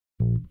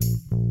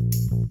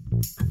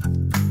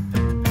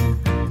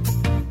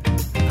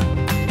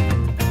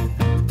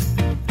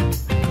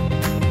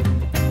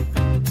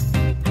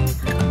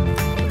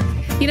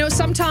You know,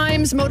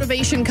 sometimes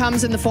motivation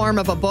comes in the form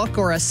of a book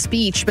or a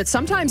speech, but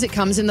sometimes it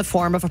comes in the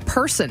form of a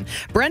person.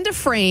 Brenda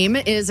Frame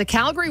is a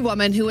Calgary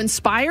woman who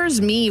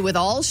inspires me with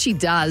all she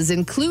does,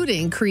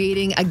 including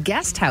creating a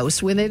guest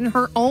house within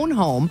her own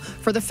home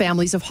for the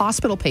families of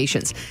hospital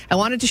patients. I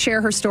wanted to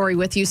share her story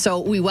with you, so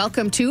we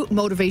welcome to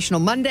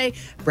Motivational Monday,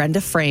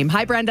 Brenda Frame.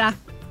 Hi, Brenda.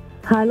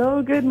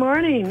 Hello, good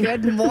morning.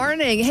 Good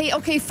morning. Hey,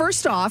 okay,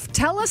 first off,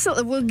 tell us,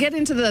 we'll get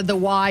into the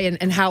why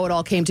and how it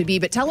all came to be,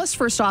 but tell us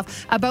first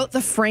off about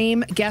the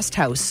Frame Guest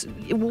House.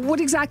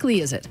 What exactly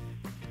is it?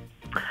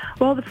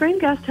 Well, the Frame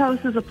Guest House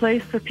is a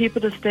place for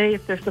people to stay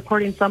if they're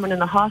supporting someone in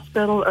the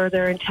hospital or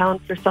they're in town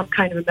for some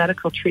kind of a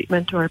medical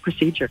treatment or a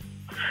procedure.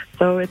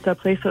 So it's a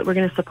place that we're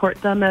going to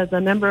support them as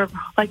a member of,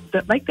 like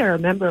they're a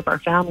member of our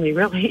family,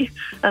 really,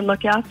 and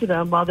look after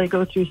them while they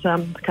go through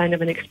some kind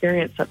of an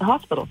experience at the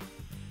hospital.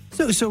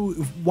 So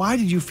why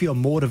did you feel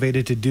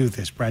motivated to do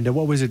this, Brenda?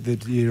 What was it that,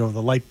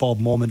 the light bulb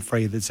moment for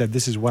you that said,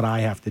 this is what I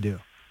have to do?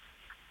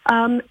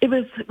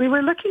 We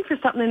were looking for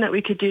something that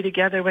we could do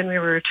together when we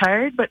were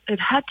retired, but it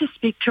had to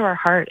speak to our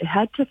heart. It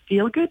had to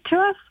feel good to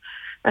us.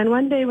 And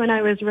one day when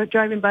I was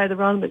driving by the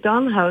Ronald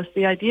McDonald House,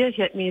 the idea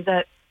hit me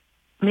that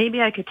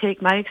maybe I could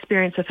take my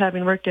experience of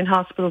having worked in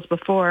hospitals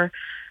before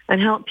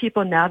and help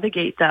people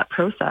navigate that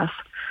process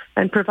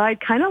and provide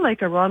kind of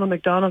like a Ronald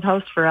McDonald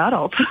House for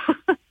adults.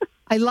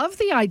 I love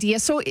the idea.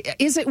 So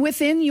is it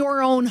within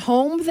your own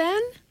home then?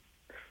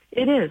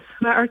 It is.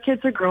 Our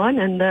kids are growing,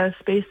 and the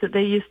space that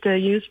they used to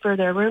use for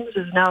their rooms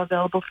is now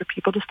available for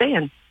people to stay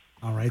in.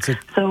 All right.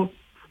 So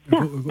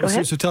go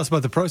ahead. So tell us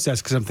about the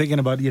process, because I'm thinking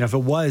about, if it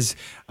was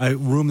a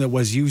room that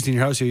was used in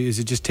your house, is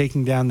it just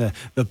taking down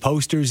the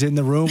posters in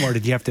the room, or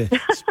did you have to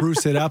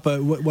spruce it up?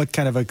 What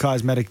kind of a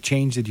cosmetic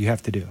change did you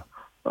have to do?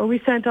 Well,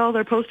 we sent all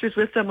their posters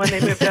with them when they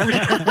moved out.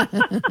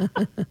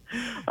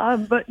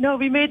 But no,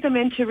 we made them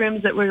into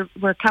rooms that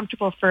were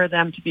comfortable for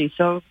them to be.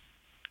 So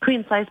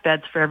queen-size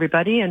beds for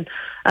everybody, and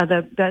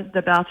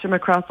the bathroom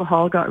across the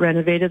hall got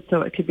renovated so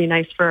it could be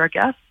nice for our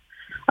guests.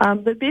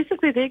 But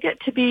basically, they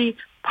get to be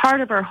part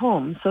of our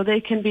home. So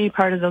they can be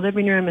part of the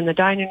living room and the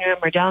dining room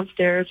or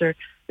downstairs, or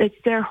it's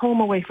their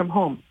home away from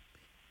home.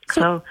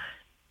 So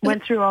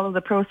went through all of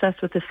the process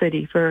with the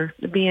city for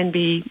the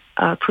B&B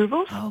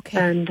approvals. Okay.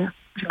 And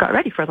got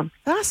ready for them.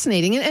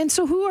 Fascinating. And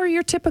so who are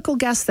your typical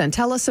guests then?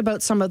 Tell us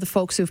about some of the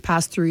folks who've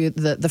passed through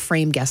the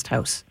Frame Guest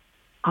House.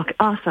 Okay,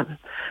 awesome.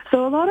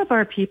 So a lot of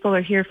our people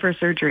are here for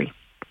surgery.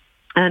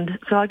 And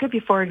so I'll give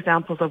you 4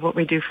 examples of what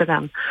we do for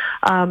them.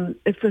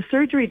 If the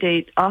surgery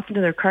date, often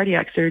their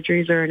cardiac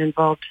surgeries are an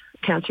involved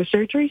cancer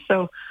surgery.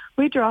 So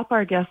we drop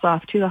our guests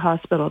off to the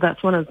hospital.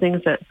 That's one of the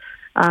things that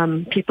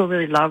people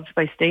really love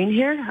by staying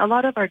here. A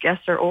lot of our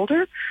guests are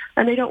older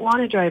and they don't want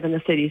to drive in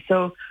the city.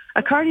 So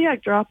a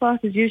cardiac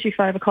drop-off is usually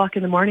 5 o'clock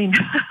in the morning.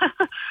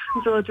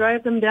 So we'll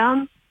drive them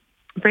down,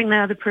 bring the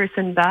other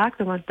person back,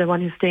 the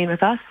one who's staying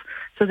with us,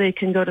 so they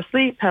can go to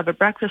sleep, have a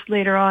breakfast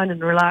later on, and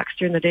relax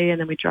during the day,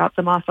 and then we drop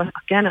them off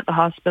again at the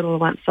hospital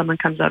once someone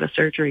comes out of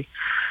surgery.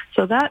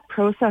 So that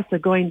process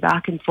of going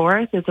back and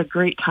forth is a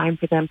great time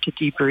for them to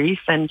debrief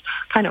and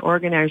kind of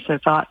organize their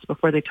thoughts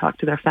before they talk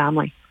to their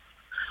family.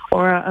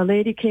 Or a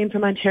lady came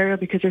from Ontario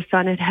because her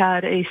son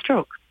had a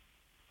stroke,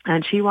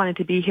 and she wanted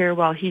to be here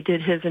while he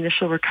did his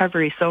initial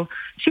recovery. So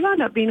she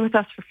wound up being with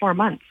us for 4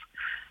 months.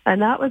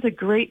 And that was a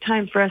great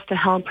time for us to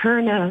help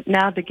her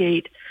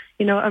navigate,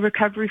 a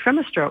recovery from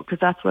a stroke,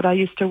 because that's what I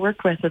used to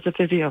work with as a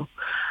physio.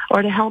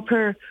 Or to help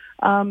her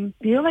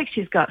feel like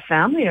she's got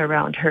family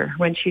around her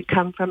when she'd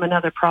come from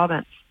another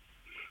province.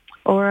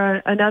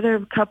 Or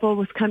another couple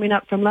was coming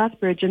up from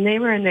Lethbridge, and they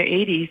were in their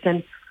 80s.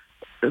 And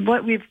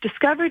what we've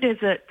discovered is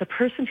that the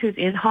person who's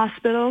in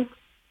hospital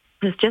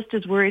is just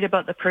as worried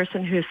about the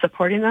person who's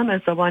supporting them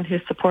as the one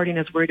who's supporting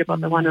is worried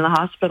about the one in the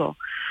hospital.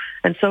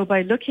 And so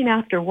by looking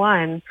after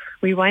one,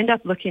 we wind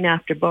up looking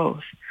after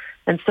both.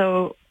 And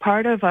so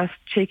part of us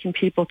taking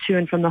people to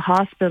and from the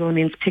hospital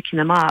means picking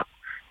them up.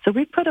 So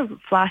we put a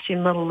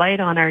flashing little light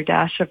on our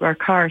dash of our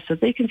car so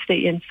they can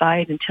stay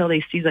inside until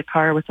they see the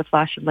car with the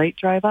flashing light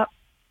drive up.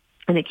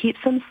 And it keeps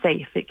them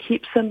safe. It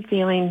keeps them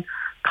feeling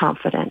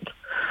confident.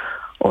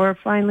 Or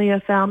finally, a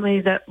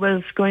family that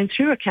was going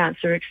through a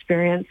cancer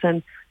experience,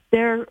 and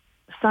their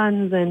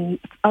sons and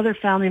other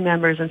family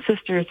members and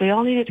sisters, they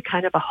all needed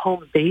kind of a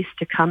home base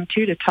to come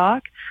to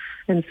talk.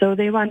 And so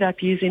they wound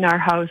up using our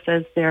house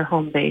as their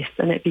home base,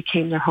 and it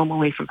became their home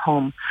away from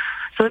home.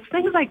 So it's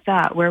things like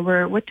that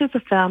where what does a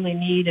family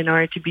need in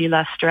order to be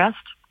less stressed?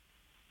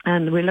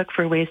 And we look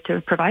for ways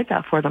to provide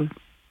that for them.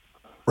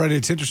 Right.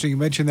 It's interesting. You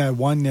mentioned that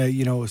one,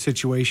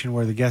 situation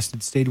where the guest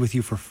had stayed with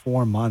you for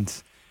 4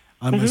 months.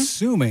 I'm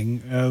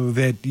assuming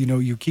that,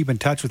 you keep in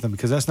touch with them,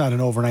 because that's not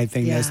an overnight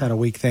thing. Yeah. That's not a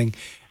week thing.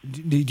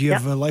 Do you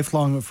have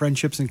lifelong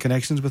friendships and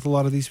connections with a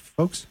lot of these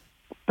folks?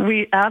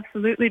 We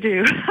absolutely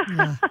do.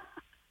 Yeah.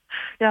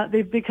 Yeah,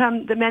 they've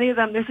become, many of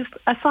them, there's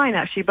a sign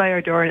actually by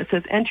our door, and it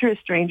says, "Enter as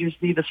strangers,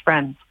 leave as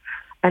friends."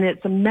 And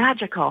it's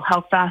magical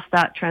how fast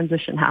that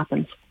transition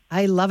happens.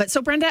 I love it.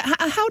 So, Brenda,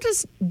 how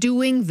does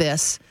doing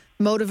this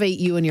motivate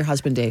you and your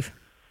husband, Dave?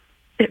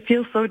 It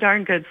feels so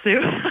darn good, Sue.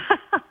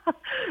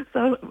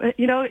 So,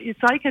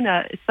 it's like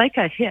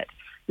a hit,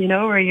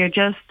 where you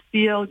just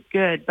feel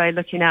good by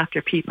looking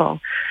after people.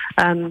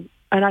 And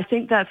I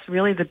think that's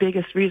really the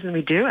biggest reason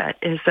we do it,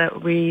 is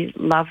that we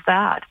love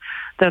that.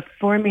 The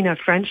forming of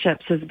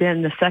friendships has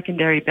been the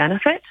secondary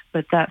benefit,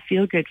 but that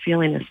feel-good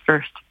feeling is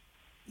first.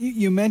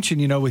 You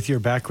mentioned, with your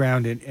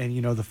background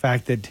and the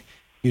fact that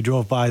you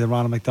drove by the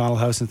Ronald McDonald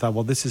House and thought,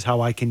 well, this is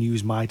how I can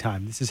use my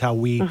time. This is how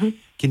we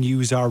can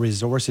use our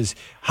resources.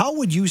 How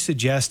would you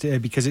suggest,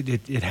 because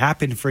it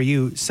happened for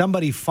you,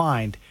 somebody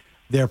find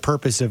their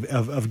purpose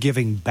of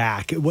giving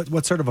back?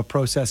 What sort of a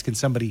process can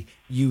somebody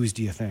use,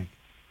 do you think?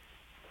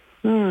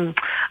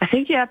 I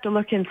think you have to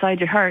look inside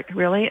your heart,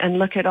 really, and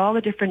look at all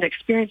the different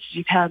experiences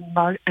you've had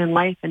in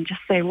life and just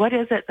say, what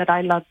is it that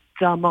I love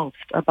the most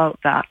about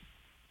that?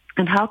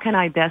 And how can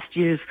I best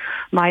use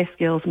my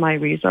skills, my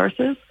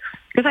resources?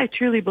 Because I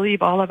truly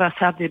believe all of us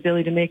have the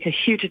ability to make a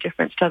huge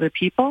difference to other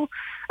people.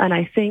 And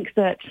I think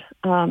that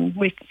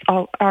it's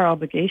our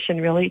obligation,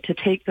 really, to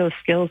take those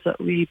skills that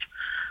we've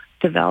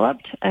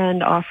developed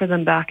and offer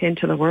them back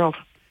into the world.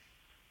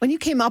 When you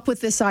came up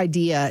with this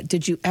idea,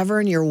 did you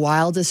ever in your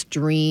wildest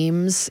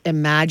dreams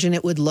imagine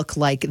it would look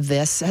like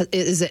this?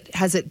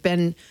 Has it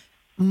been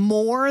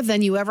more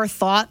than you ever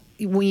thought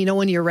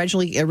when you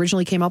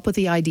originally came up with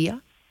the idea?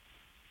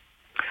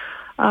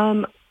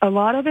 A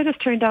lot of it has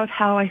turned out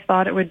how I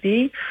thought it would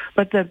be,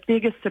 but the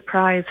biggest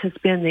surprise has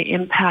been the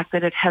impact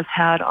that it has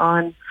had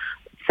on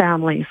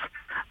families.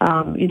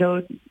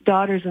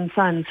 Daughters and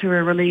sons who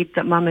are relieved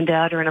that mom and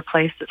dad are in a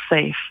place that's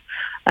safe.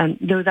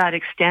 Though that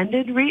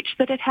extended reach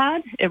that it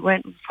had, it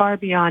went far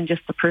beyond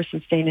just the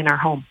person staying in our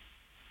home.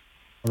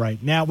 All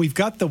right. Now, we've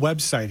got the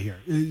website here.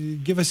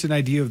 Give us an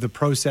idea of the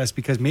process,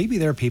 because maybe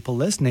there are people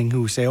listening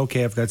who say,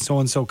 okay, I've got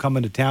so-and-so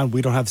coming to town.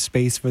 We don't have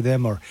space for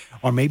them. Or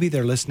maybe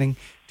they're listening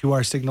to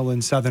our signal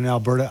in southern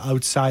Alberta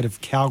outside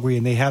of Calgary,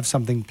 and they have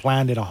something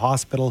planned at a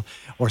hospital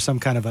or some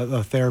kind of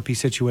a therapy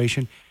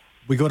situation.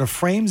 We go to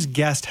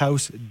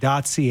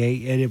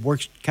framesguesthouse.ca, and it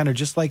works kind of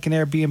just like an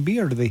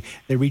Airbnb, or do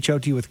they reach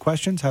out to you with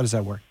questions? How does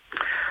that work?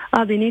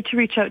 They need to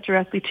reach out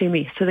directly to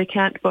me, so they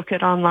can't book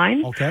it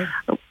online. Okay.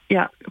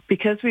 Yeah,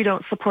 because we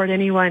don't support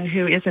anyone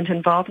who isn't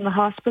involved in the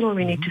hospital,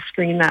 we need to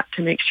screen that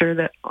to make sure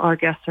that our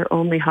guests are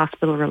only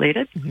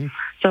hospital-related.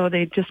 So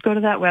they just go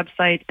to that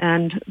website,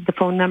 and the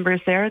phone number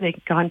is there. They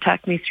can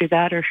contact me through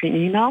that or through an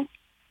email,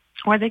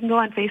 or they can go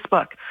on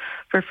Facebook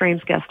for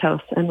Frames Guest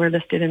House, and we're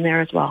listed in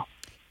there as well.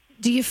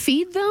 Do you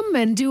feed them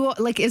and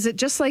is it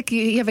just like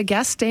you have a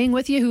guest staying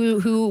with you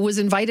who was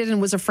invited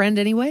and was a friend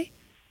anyway?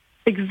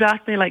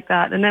 Exactly like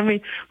that. And then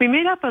we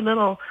made up a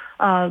little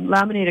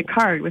laminated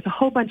card with a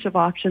whole bunch of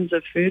options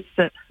of foods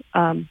that,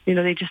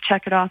 they just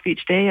check it off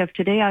each day of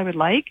today I would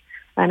like,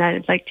 and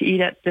I'd like to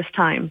eat at this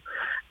time.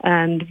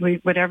 And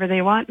whatever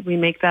they want, we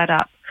make that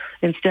up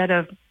instead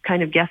of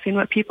kind of guessing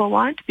what people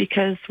want,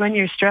 because when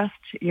you're stressed,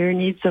 your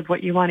needs of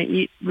what you want to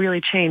eat really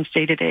change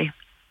day to day.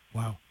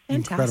 Wow.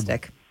 Fantastic.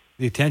 Incredible.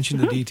 The attention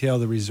to detail,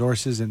 the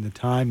resources, and the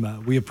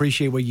time. We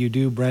appreciate what you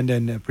do, Brenda,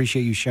 and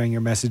appreciate you sharing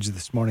your message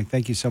this morning.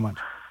 Thank you so much.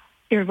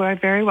 You're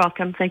very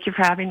welcome. Thank you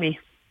for having me.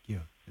 Thank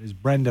you. It is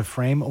Brenda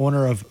Frame,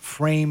 owner of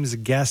Frames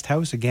Guest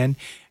House. Again,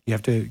 you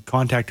have to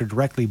contact her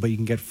directly, but you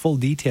can get full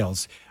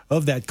details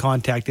of that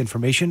contact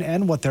information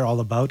and what they're all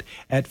about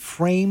at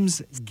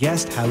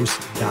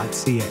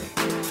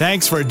framesguesthouse.ca.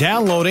 Thanks for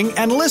downloading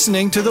and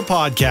listening to the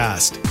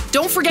podcast.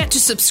 Don't forget to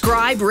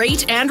subscribe,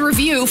 rate, and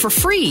review for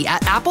free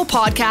at Apple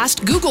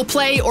Podcast, Google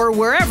Play, or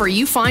wherever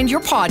you find your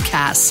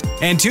podcasts.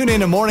 And tune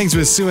in to Mornings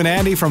with Sue and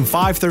Andy from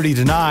 5:30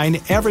 to 9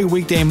 every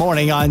weekday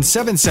morning on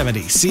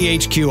 770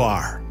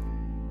 CHQR.